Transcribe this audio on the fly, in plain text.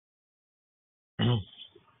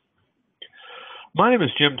My name is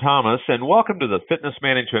Jim Thomas, and welcome to the Fitness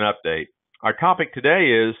Management Update. Our topic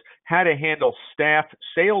today is how to handle staff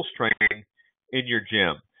sales training in your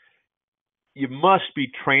gym. You must be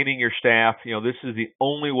training your staff. This is the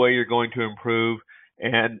only way you're going to improve.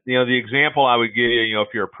 And, the example I would give you, if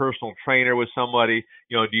you're a personal trainer with somebody,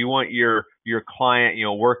 do you want your client,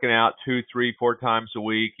 working out 2, 3, 4 times a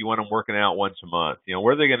week? You want them working out once a month?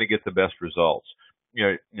 Where are they going to get the best results?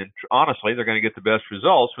 Honestly, they're going to get the best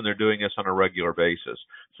results when they're doing this on a regular basis.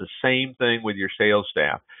 It's the same thing with your sales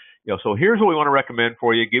staff. So here's what we want to recommend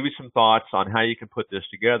for you. Give you some thoughts on how you can put this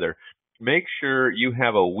together. Make sure you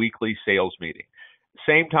have a weekly sales meeting.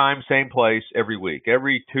 Same time, same place every week.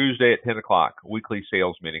 Every Tuesday at 10 o'clock, weekly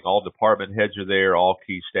sales meeting. All department heads are there. All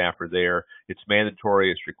key staff are there. It's mandatory.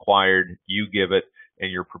 It's required. You give it, and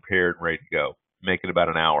you're prepared and ready to go. Make it about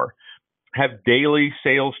an hour. Have daily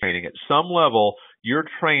sales training. At some level, you're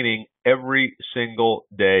training every single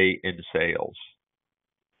day in sales.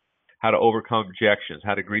 How to overcome objections,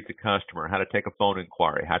 how to greet the customer, how to take a phone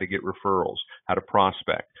inquiry, how to get referrals, how to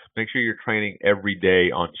prospect. Make sure you're training every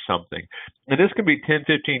day on something. And this can be 10,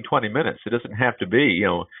 15, 20 minutes. It doesn't have to be,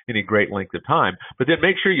 any great length of time. But then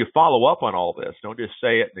make sure you follow up on all this. Don't just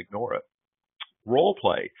say it and ignore it. Role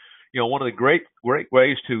play. One of the great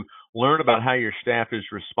ways to learn about how your staff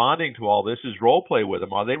is responding to all this is role play with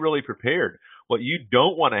them. Are they really prepared? What you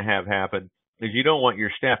don't want to have happen is you don't want your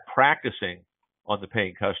staff practicing on the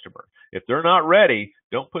paying customer. If they're not ready,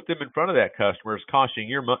 don't put them in front of that customer. It's costing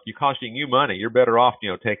you money. You're better off,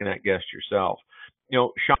 taking that guest yourself.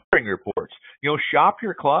 Shopping reports. Shop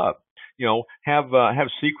your club. Have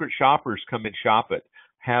secret shoppers come and shop it.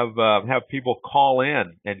 Have people call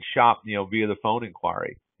in and shop, via the phone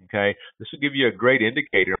inquiry. Okay, this will give you a great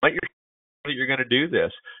indicator. Let your that you're going to do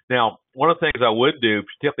this. Now, one of the things I would do,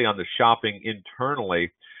 particularly on the shopping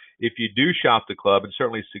internally, if you do shop the club, and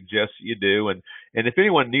certainly suggest that you do, and if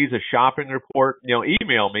anyone needs a shopping report,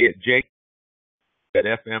 email me at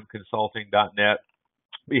jake@fmconsulting.net.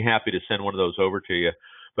 Be happy to send one of those over to you.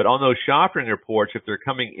 But on those shopping reports, if they're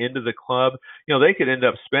coming into the club, they could end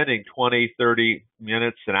up spending 20, 30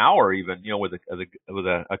 minutes, an hour even, with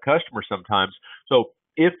a customer sometimes. So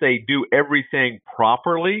if they do everything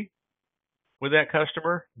properly with that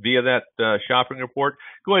customer via that shopping report,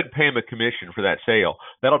 go ahead and pay them a commission for that sale.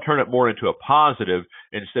 That'll turn it more into a positive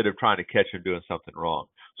instead of trying to catch them doing something wrong.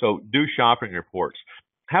 So do shopping reports.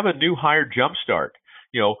 Have a new hire jumpstart.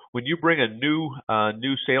 When you bring a new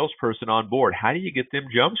salesperson on board, how do you get them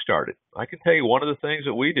jump started? I can tell you one of the things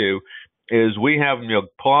that we do is we have them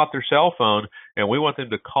pull out their cell phone, and we want them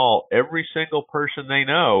to call every single person they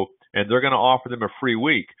know, and they're going to offer them a free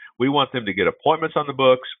week. We want them to get appointments on the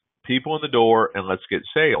books, people in the door, and let's get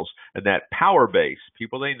sales. And that power base,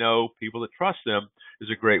 people they know, people that trust them, is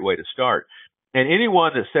a great way to start. And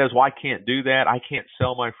anyone that says, well, I can't do that, I can't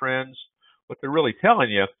sell my friends, what they're really telling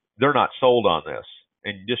you, they're not sold on this.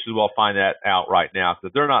 And just as well find that out right now.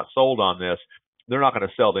 If they're not sold on this, they're not going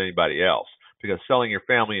to sell to anybody else. Because selling your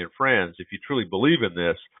family and friends, if you truly believe in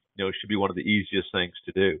this, it should be one of the easiest things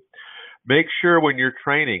to do. Make sure when you're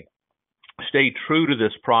training, stay true to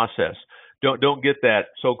this process. Don't get that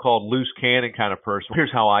so-called loose cannon kind of person.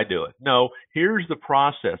 Here's how I do it. No, here's the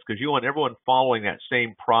process, because you want everyone following that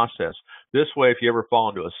same process. This way, if you ever fall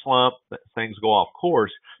into a slump, things go off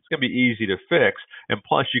course, it's going to be easy to fix. And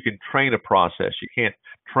plus, you can train a process. You can't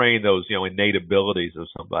train those, innate abilities of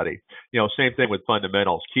somebody. Same thing with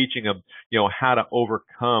fundamentals, teaching them, how to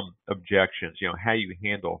overcome objections, how you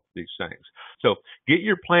handle these things. So get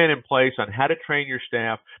your plan in place on how to train your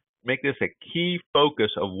staff. Make this a key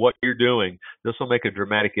focus of what you're doing. This will make a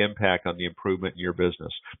dramatic impact on the improvement in your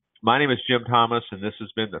business. My name is Jim Thomas, and this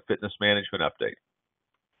has been the Fitness Management Update.